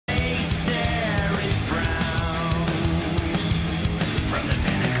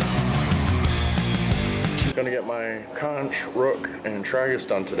Gonna get my Conch, Rook, and Tragus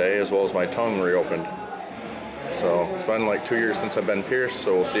done today, as well as my tongue reopened. So it's been like 2 years since I've been pierced,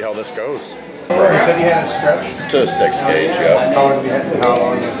 so we'll see how this goes. You said you had it stretched? To a 6 gauge, yeah. How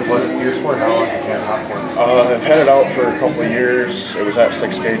long was it pierced for? How long did you have it out for? I've had it out for a couple of years. It was at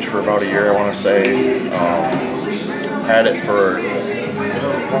 6 gauge for about a year, I want to say. Had it for,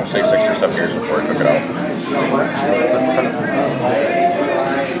 I want to say 6 or 7 years before I took it out.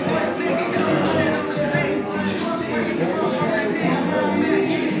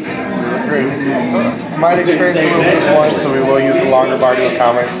 Might experience a little bit of swelling, so we will use the longer bar to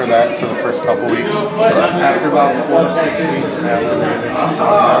accommodate for that for the first couple weeks. After about 4 to 6 weeks after the initial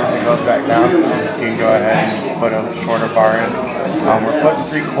swelling, everything goes back down, you can go ahead and put a shorter bar in. We're putting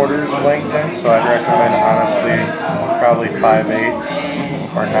 3/4 length in, so I'd recommend honestly probably 5/8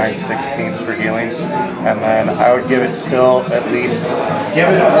 or 9/16 for healing. And then I would give it still at least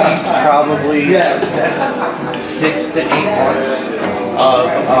probably 6 to 8 months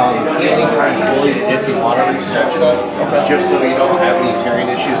of healing time fully if you want to re-stretch it up, just so you don't have any tearing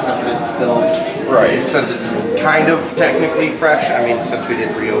issues since it's still, since it's kind of technically fresh. I mean, since we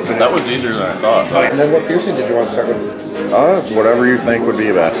did reopen it. That was easier than I thought. And then what piercing did you want to start with? Whatever you think would be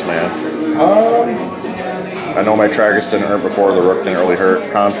best, man. I know my Tragus didn't hurt before, the Rook didn't really hurt.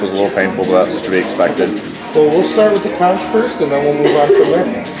 Conch was a little painful, but that's to be expected. Well, we'll start with the Conch first, and then we'll move on from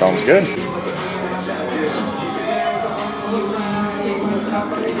there. Sounds good.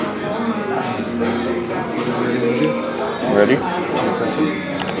 Ready?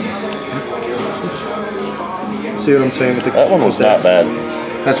 See what I'm saying with the that one was not bad.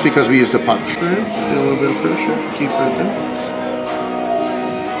 That's because we used a punch. Get a little bit of pressure. Keep it in.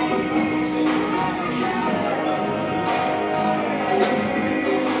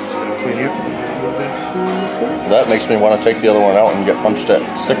 Clean you up a little bit. That makes me want to take the other one out and get punched at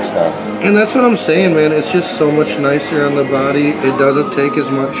 6 then. And that's what I'm saying, man. It's just so much nicer on the body. It doesn't take as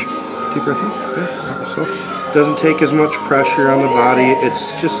much. Keep breathing. Okay. So. Doesn't take as much pressure on the body.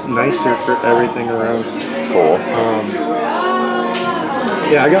 It's just nicer for everything around. Cool.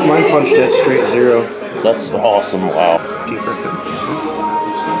 Yeah, I got mine punched at straight 0. That's awesome. Wow. Deep breath in.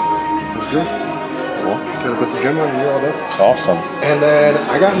 Cool. Gotta put the gem on. You're all done. Awesome. And then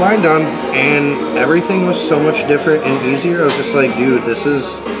I got mine done, and everything was so much different and easier. I was just like, dude, this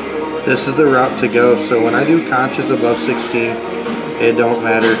is the route to go. So when I do conches above 16. It don't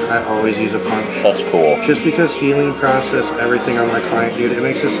matter. I always use a punch. That's cool. Just because healing process, everything on my client, dude, it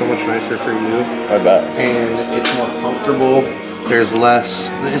makes it so much nicer for you. I bet. And it's more comfortable. There's less,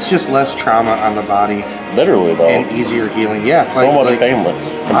 it's just less trauma on the body. Literally though. And easier healing. Yeah. So much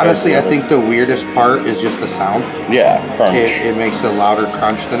painless. Honestly, I think the weirdest part is just the sound. Yeah, crunch. It makes a louder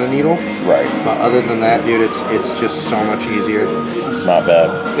crunch than a needle. Right. But other than that, dude, it's just so much easier. It's not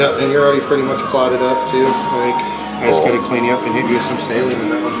bad. Yeah, and you're already pretty much clotted up too. Like, I just gotta clean you up and hit you with some saline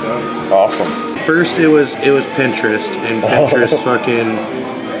and that one's done. Awesome. First it was Pinterest, and Pinterest fucking...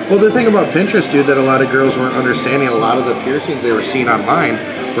 Well, the thing about Pinterest, dude, that a lot of girls weren't understanding, a lot of the piercings they were seeing online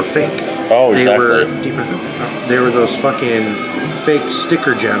were fake. Oh, exactly. They were those fucking fake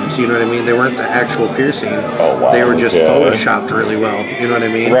sticker gems, you know what I mean? They weren't the actual piercing. Oh, wow. They were just photoshopped really well, you know what I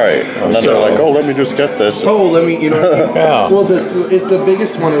mean? Right. And then they're like, oh, let me just get this. Oh, let me, you know what I mean? Yeah. Well, the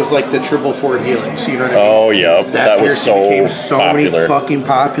biggest one was like the 444 helix, you know what I mean? Oh, yeah. That was so became so popular. many fucking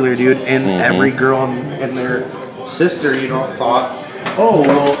popular, dude. And every girl and their sister, you know, thought, oh,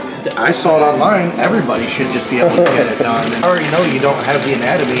 well, I saw it online. Everybody should just be able to get it done. And I already know you don't have the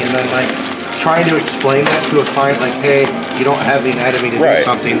anatomy, and then like trying to explain that to a client, like, hey, you don't have the anatomy to do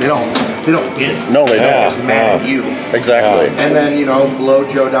something. They don't get it. No, they don't. They're just mad at you. Exactly. And then, you know, blow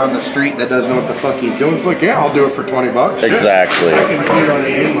Joe down the street that doesn't know what the fuck he's doing. It's like, yeah, I'll do it for 20 bucks. Exactly. You know what I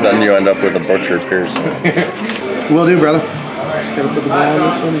mean? Then you end up with a butcher piercing. Will do, brother. Just gotta put the ball on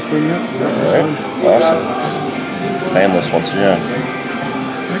this one and clean it up. Alright. Awesome. Painless once again.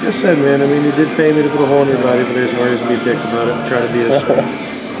 Like I said, man, I mean, you did pay me to put a hole in your body, but there's no reason to be a dick about it. Try to be as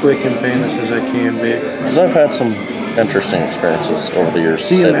quick and painless as I can be. Because I've had some interesting experiences over the years.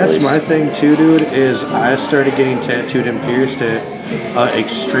 See, and that's my thing too, dude, is I started getting tattooed and pierced at an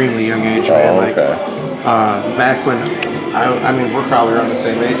extremely young age, man. Like, back when, I mean, we're probably around the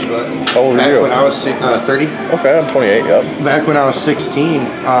same age, but how old are you? When I was 30. Okay, I'm 28, yep. Back when I was 16,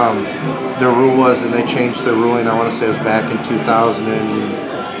 the rule was, and they changed the ruling, I want to say it was back in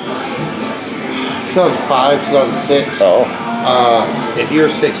 2005, 2006. If you were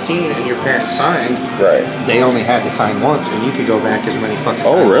 16 and your parents signed, they only had to sign once, and you could go back as many fucking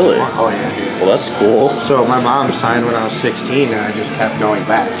times. Oh, really? Oh, yeah, dude. Well, that's cool. So my mom signed when I was 16, and I just kept going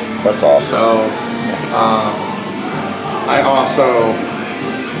back. That's awesome. So I also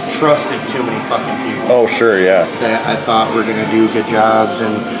trusted too many fucking people. Oh, sure, yeah. That I thought were gonna do good jobs,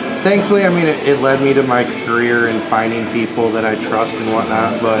 and thankfully, I mean, it led me to my career in finding people that I trust and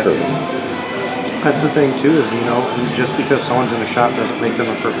whatnot. But True. that's the thing too, is, you know, just because someone's in a shop doesn't make them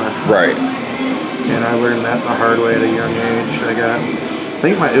a professional. Right. And I learned that the hard way at a young age. I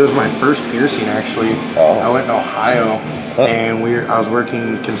think it was my first piercing actually. Oh. I went to Ohio, and I was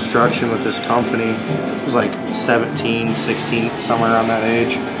working construction with this company. It was like 17, 16, somewhere around that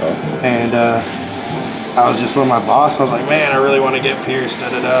age. Oh. And I was just with my boss. I was like, man, I really want to get pierced. Da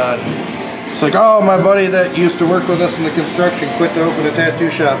da da. It's like, oh, my buddy that used to work with us in the construction quit to open a tattoo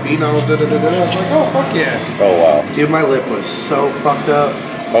shop. You know, da da da da. I was like, oh, fuck yeah. Oh wow. Dude, my lip was so fucked up.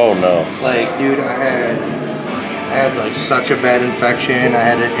 Oh no. Like, dude, I had like such a bad infection.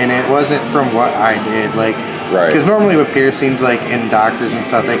 And it wasn't from what I did. Like, right. Because normally with piercings, like in doctors and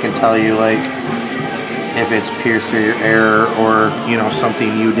stuff, they can tell you like if it's piercer error or, you know,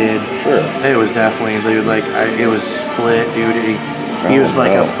 something you did. Sure. It was definitely, dude, like it was split, dude. He used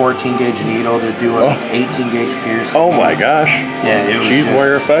like a 14 gauge needle to do a 18 gauge piercing. Oh my gosh. Yeah, it was cheese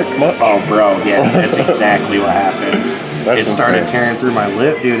wire effect much? Oh, bro, yeah, that's exactly what happened. That's it started insane. tearing through my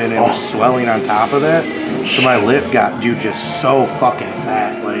lip, dude, and it was swelling on top of that. So my lip got, dude, just so fucking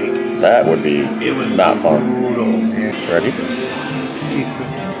fat. Like, that would be it was not fun. Brutal, man. Ready?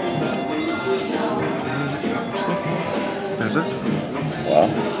 There's it. Wow.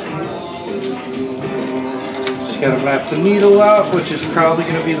 Just gotta map the needle out, which is probably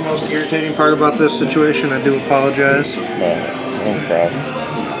gonna be the most irritating part about this situation. I do apologize. No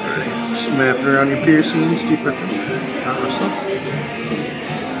problem. Just map it around your piercings. Deep breath in.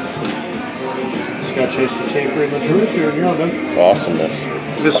 Just gotta chase the taper in the druid here, and you're all done. Awesomeness.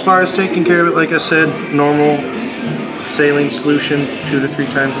 As far as taking care of it, like I said, normal saline solution 2 to 3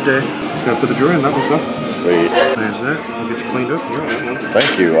 times a day. Just gotta put the druid in, that was done. Sweet. There's that. We'll get you cleaned up. You're all done.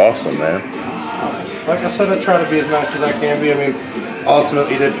 Thank you. Awesome, man. Like I said, I try to be as nice as I can be. I mean,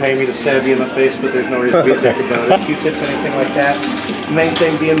 ultimately, they did pay me to stab you in the face, but there's no reason to be a dick about it. Q-tips, anything like that. Main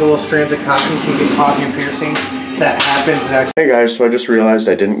thing being the little strands of cotton can get caught in your piercing. That happens. Hey guys, so I just realized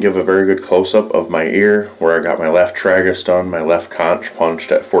I didn't give a very good close-up of my ear where I got my left tragus done, my left conch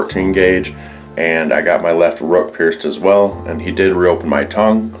punched at 14 gauge, and I got my left rook pierced as well, and he did reopen my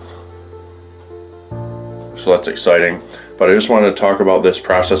tongue. So that's exciting. But I just wanted to talk about this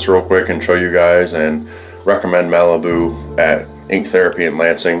process real quick and show you guys and recommend Malibu at Ink Therapy in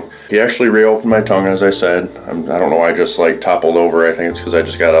Lansing. He actually reopened my tongue, as I said. I don't know why I just like toppled over. I think it's because I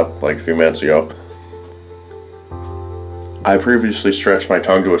just got up like a few minutes ago. I previously stretched my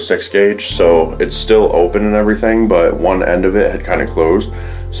tongue to a 6 gauge, so it's still open and everything, but one end of it had kind of closed.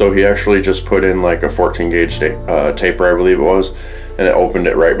 So he actually just put in like a 14 gauge taper, I believe it was, and it opened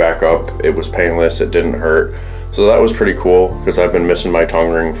it right back up. It was painless, it didn't hurt. So that was pretty cool because I've been missing my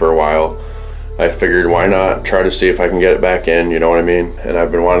tongue ring for a while. I figured why not try to see if I can get it back in, you know what I mean? And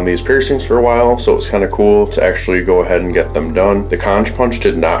I've been wanting these piercings for a while, so it's kind of cool to actually go ahead and get them done. The conch punch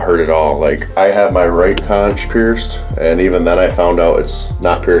did not hurt at all. Like, I have my right conch pierced, and even then I found out it's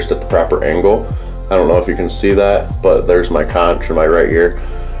not pierced at the proper angle. I don't know if you can see that, but there's my conch in my right ear.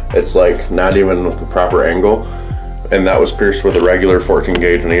 It's like not even with the proper angle. And that was pierced with a regular 14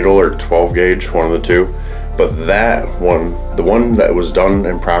 gauge needle or 12 gauge, one of the two. But that one, the one that was done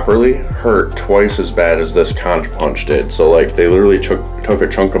improperly, hurt twice as bad as this conch punch did. So like they literally took a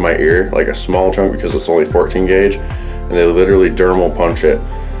chunk of my ear, like a small chunk because it's only 14 gauge, and they literally dermal punch it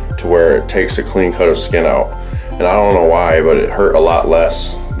to where it takes a clean cut of skin out. And I don't know why, but it hurt a lot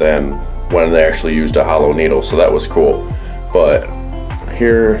less than when they actually used a hollow needle, so that was cool. But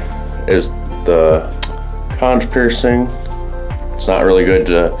here is the conch piercing. It's not really good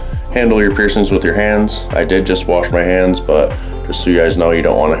to handle your piercings with your hands. I did just wash my hands, but just so you guys know, you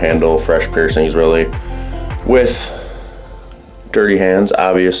don't want to handle fresh piercings really with dirty hands,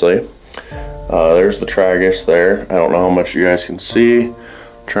 obviously. There's the tragus there. I don't know how much you guys can see. I'm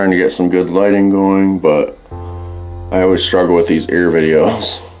trying to get some good lighting going, but I always struggle with these ear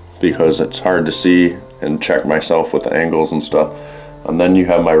videos because it's hard to see and check myself with the angles and stuff. And then you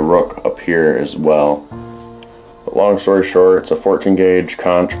have my rook up here as well. But long story short, it's a 14 gauge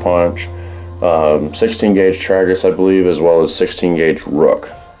conch punch, 16 gauge tragus I believe, as well as 16 gauge rook,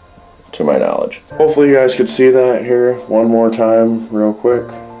 to my knowledge. Hopefully you guys could see that here one more time real quick.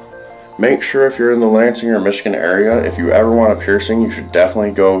 Make sure if you're in the Lansing or Michigan area, if you ever want a piercing, you should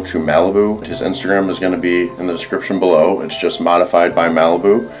definitely go to Malibu. His Instagram is going to be in the description below. It's just modified by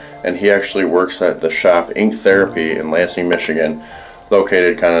Malibu, and he actually works at the shop Ink Therapy in Lansing, Michigan,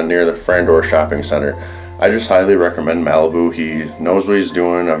 located kind of near the Frandor Shopping Center. I just highly recommend Malibu. He knows what he's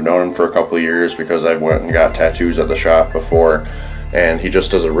doing. I've known him for a couple of years because I went and got tattoos at the shop before, and he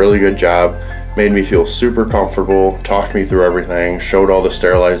just does a really good job. Made me feel super comfortable, talked me through everything, showed all the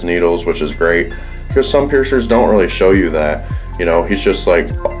sterilized needles, which is great because some piercers don't really show you that. You know, he's just like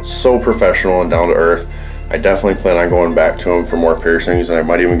so professional and down to earth. I definitely plan on going back to him for more piercings, and I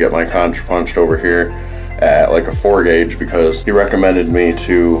might even get my conch punched over here at like a 4 gauge because he recommended me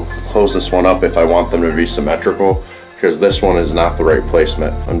to close this one up if I want them to be symmetrical, because this one is not the right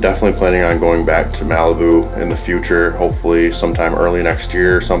placement. I'm definitely planning on going back to Malibu in the future, hopefully sometime early next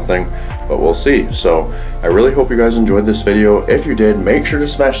year or something, but we'll see. So I really hope you guys enjoyed this video. If you did, make sure to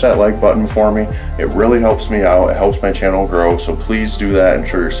smash that like button for me. It really helps me out. It helps my channel grow, so please do that and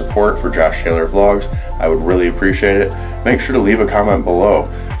show your support for Josh Taylor Vlogs. I would really appreciate it. Make sure to leave a comment below.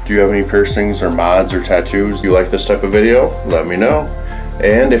 Do you have any piercings or mods or tattoos? Do you like this type of video? Let me know.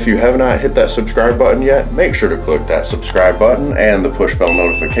 And if you have not hit that subscribe button yet, make sure to click that subscribe button and the push bell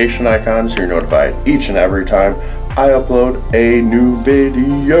notification icon so you're notified each and every time I upload a new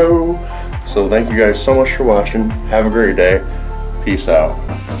video. So thank you guys so much for watching. Have a great day. Peace out.